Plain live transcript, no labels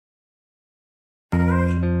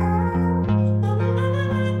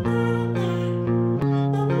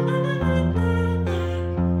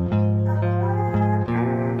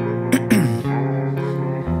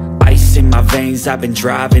things. I've been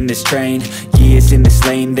driving this train, years in this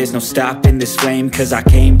lane. There's no stopping this flame, cause I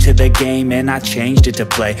came to the game and I changed it to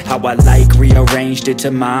play how I like, rearranged it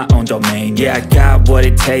to my own domain. Yeah, I got what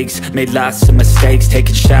it takes, made lots of mistakes,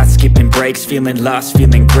 taking shots, skipping breaks, feeling lost,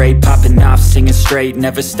 feeling great, popping off, singing straight,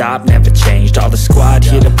 never stopped, never changed. All the squad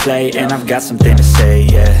here to play, and I've got something to say,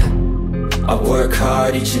 yeah. I work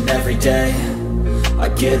hard each and every day, I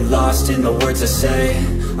get lost in the words I say.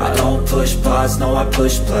 I don't push pause, no, I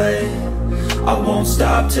push play. I won't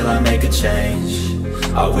stop till I make a change.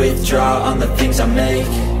 I withdraw on the things I make.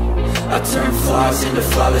 I turn flaws into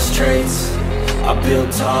flawless traits. I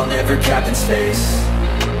build tall, never capped in space.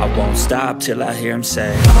 I won't stop till I hear him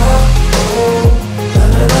say, oh, oh, la,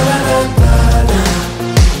 la, la, la, la, la.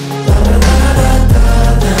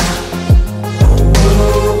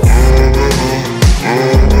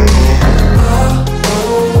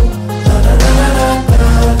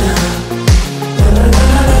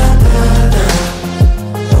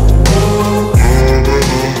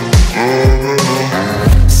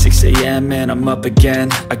 And I'm up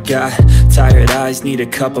again. I got tired eyes, need a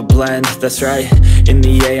cup of blend. That's right, in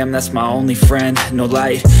the AM, that's my only friend. No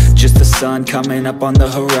light, just the sun coming up on the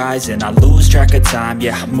horizon. I lose track of time,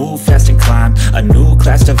 yeah, I move fast and climb a new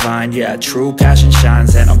class divine, yeah, true passion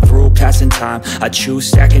shines. And I'm through passing time, I choose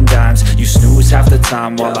stacking dimes. You snooze half the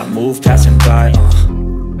time while I move passing by.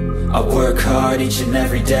 I work hard each and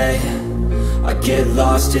every day, I get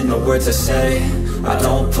lost in the words I say. I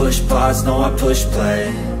don't push pause, no, I push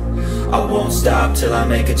play. I won't stop till I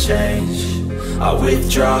make a change. I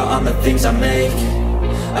withdraw on the things I make.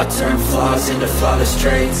 I turn flaws into flawless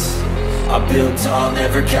traits. I build tall,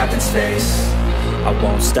 never capped in space. I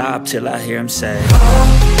won't stop till I hear him say, oh,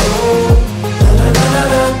 oh, la, la, la,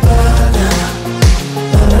 la, la,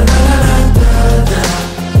 la, la, la, la, la, la, la.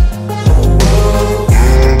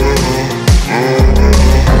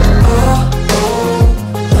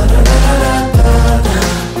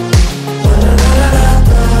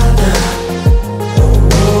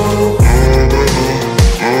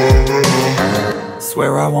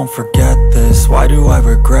 Swear I won't forget this, why do I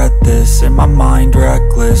regret this? In my mind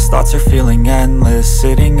reckless, thoughts are feeling endless.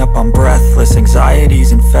 Sitting up, I'm breathless,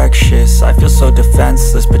 anxiety's infectious. I feel so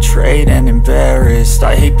defenseless, betrayed and embarrassed.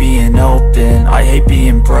 I hate being open, I hate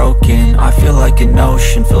being broken. I feel like an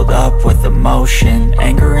ocean filled up with emotion.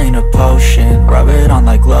 Anger ain't a potion, rub it on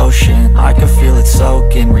like lotion. I can feel it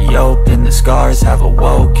soaking, reopen, the scars have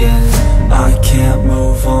awoken. I can't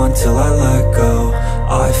move on till I let go.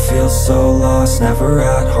 I feel so lost, never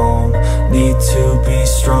at home. Need to be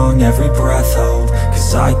strong, every breath hold.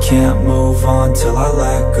 Cause I can't move on till I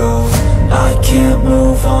let go. I can't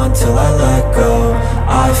move on till I let go.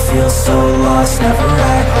 I feel so lost, never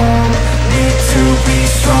at home. Need to be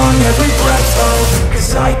strong, every breath hold.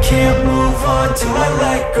 Cause I can't move on till I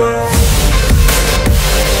let go.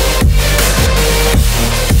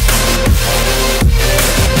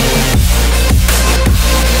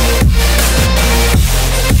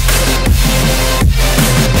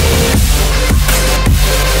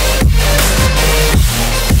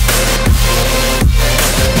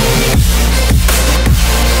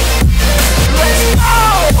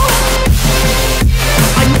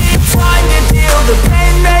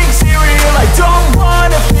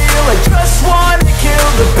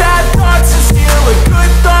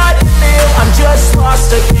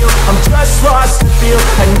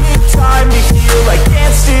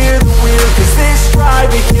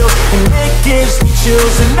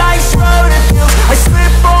 A nice road it feels. I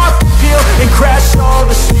slip off the peel and crash all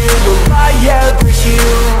the steel. Will I ever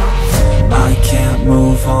heal? I can't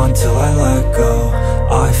move on till I let go.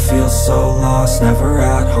 I feel so lost, never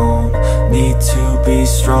at home. Need to be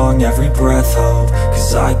strong, every breath hold.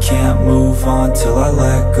 Cause I can't move on till I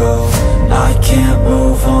let go. I can't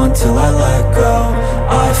move on till I let go.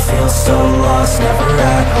 I feel so lost, never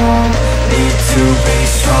at home. Need to be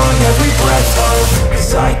strong, every breath hold.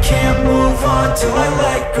 Cause I can't move on till I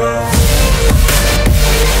let go.